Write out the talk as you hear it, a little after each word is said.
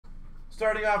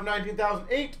Starting off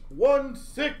 19,008,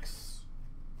 1/6.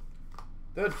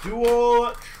 The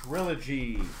Dual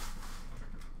Trilogy.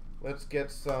 Let's get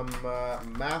some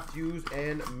Matthews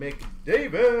and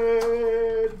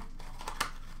McDavid.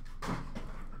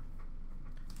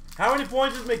 How many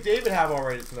points does McDavid have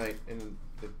already tonight in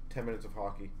the 10 minutes of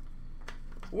hockey?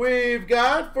 We've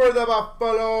got for the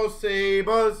Buffalo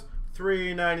Sabres,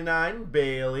 $3.99,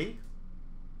 Bailey.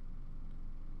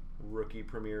 Rookie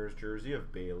Premier's jersey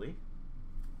of Bailey.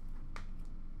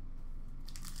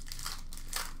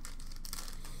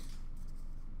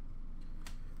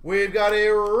 We've got a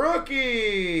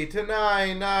rookie to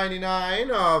 $9.99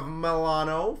 of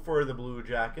Milano for the Blue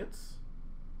Jackets.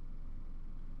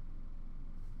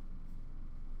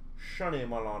 Shunny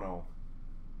Milano.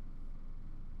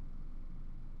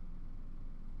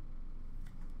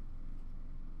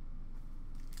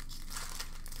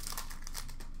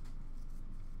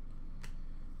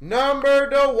 Number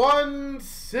to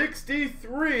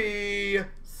 163,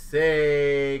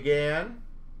 Sagan.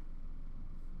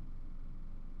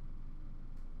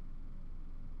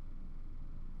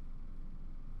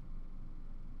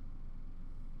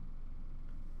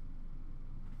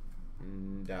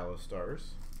 Dallas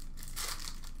Stars.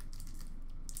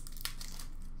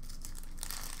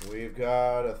 We've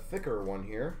got a thicker one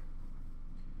here.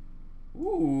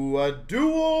 Ooh, a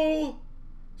dual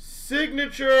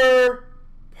signature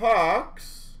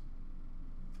pucks.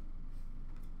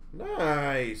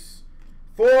 Nice.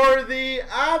 For the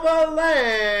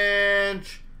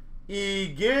Avalanche,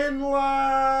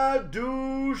 Iginla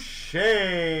Duchesne.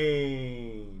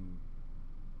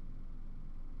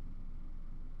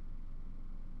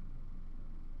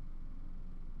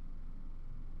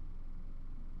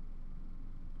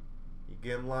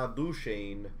 Iginla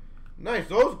Duchesne. Nice.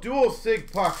 Those dual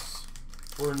sig pucks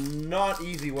were not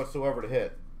easy whatsoever to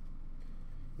hit.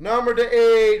 Number to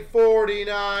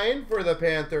 849 for the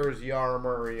Panthers,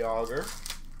 Jaromir Jagr.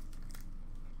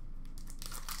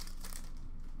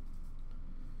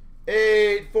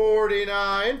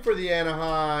 849 for the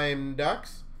Anaheim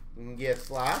Ducks,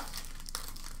 Getzlaf.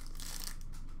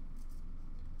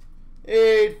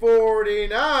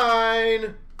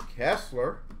 849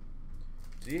 Kessler.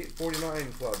 The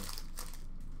 849 club.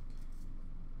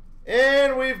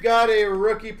 And we've got a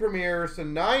rookie premiere, so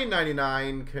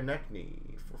 $9.99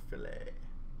 Konechny for Philly.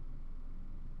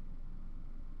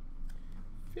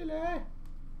 Philly.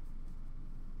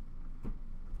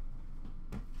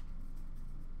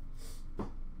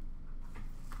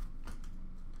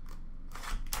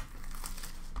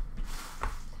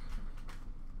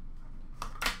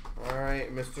 All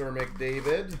right, Mr.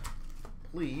 McDavid,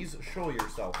 please show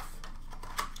yourself.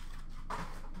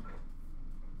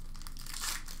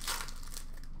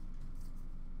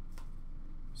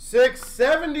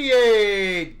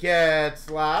 $6.78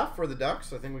 Getzlaf for the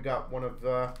Ducks. I think we got one of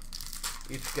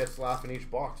each Getzlaf in each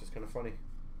box. It's kind of funny.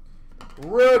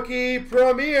 Rookie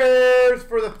premieres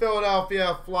for the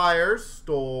Philadelphia Flyers,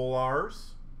 Stolars.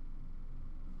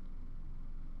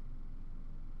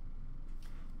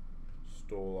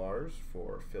 Stolars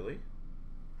for Philly.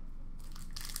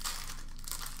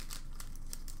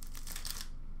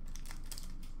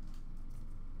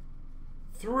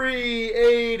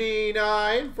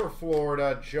 $3.89 for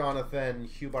Florida, Jonathan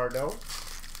Huberdeau.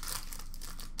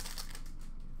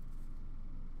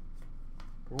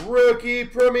 Rookie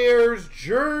Premier's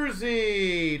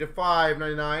jersey to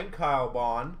 $5.99, Kyle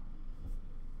Bond.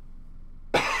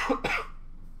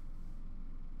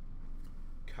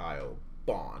 Kyle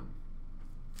Bond.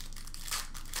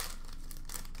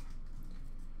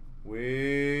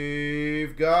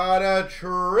 We've got a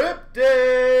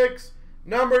Triptychs.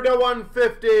 Number to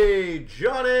 150,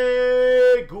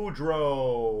 Johnny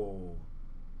Gaudreau.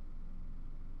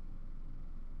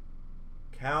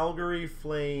 Calgary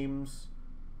Flames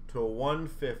to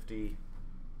 150,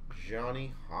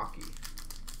 Johnny Hockey.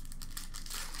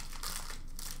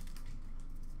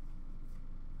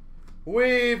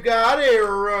 We've got a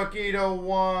rookie to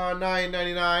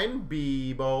 $9.99,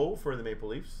 Bebo for the Maple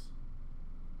Leafs.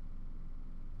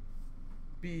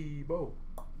 Bebo.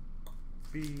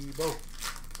 Bebo.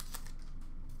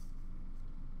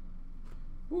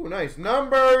 Ooh, nice.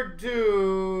 Number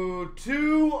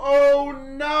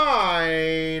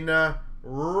 209,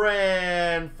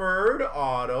 Ranford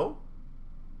auto.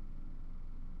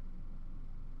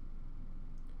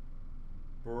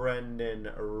 Brendan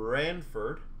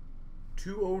Ranford,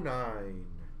 209.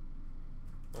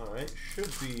 Alright,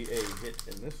 should be a hit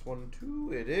in this one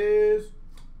too. It is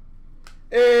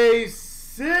a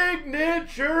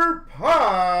signature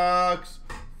pucks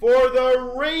for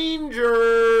the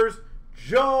Rangers,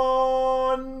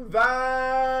 John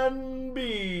Van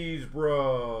Beesley.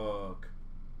 Brooke.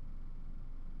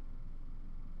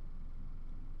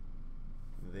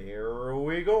 There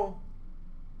we go.